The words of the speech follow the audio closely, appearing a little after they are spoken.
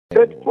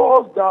it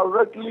falls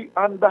directly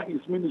under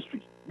his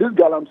ministry. This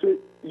Galamsey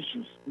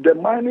issues, the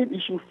mining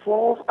issue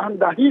falls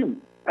under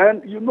him.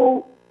 And you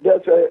know,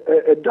 there's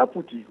a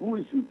deputy who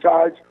is in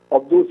charge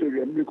of those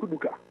areas,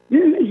 Mikuduka.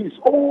 In his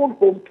own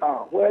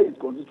hometown, where his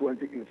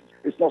constituency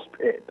is not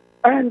spared.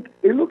 And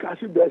it looks as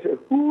if there's a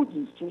huge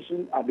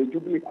institution at the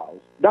Jubilee House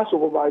that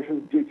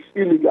supervises this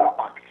illegal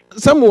act.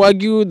 Some will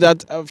argue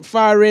that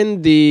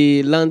firing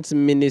the land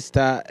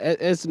minister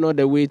is not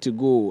the way to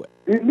go.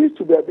 It needs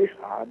to be a bit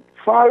hard.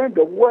 Firing,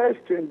 the worst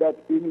thing that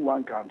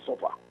anyone can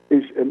suffer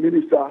is a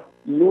minister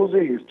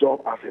losing his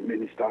job as a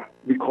minister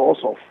because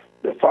of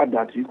the fact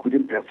that he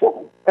couldn't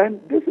perform.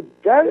 And this is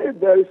a very,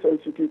 very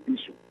sensitive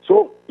issue.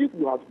 So if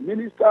you have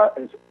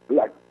ministers,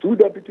 like 2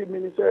 deputy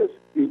ministers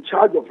in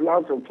charge of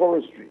lands and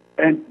forestry,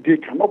 and they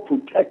cannot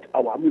protect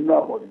our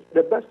mineral bodies,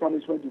 the best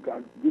punishment you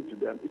can give to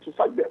them is to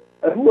sack them.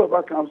 And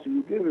whoever comes to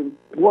you, give him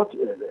what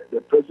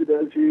the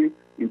presidency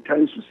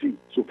intends to see,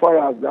 so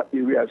far as that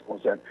area is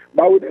concerned.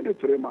 But within the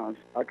 3 months,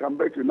 I can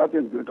bet you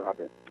nothing is going to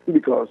happen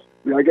because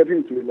we are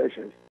getting into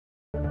elections.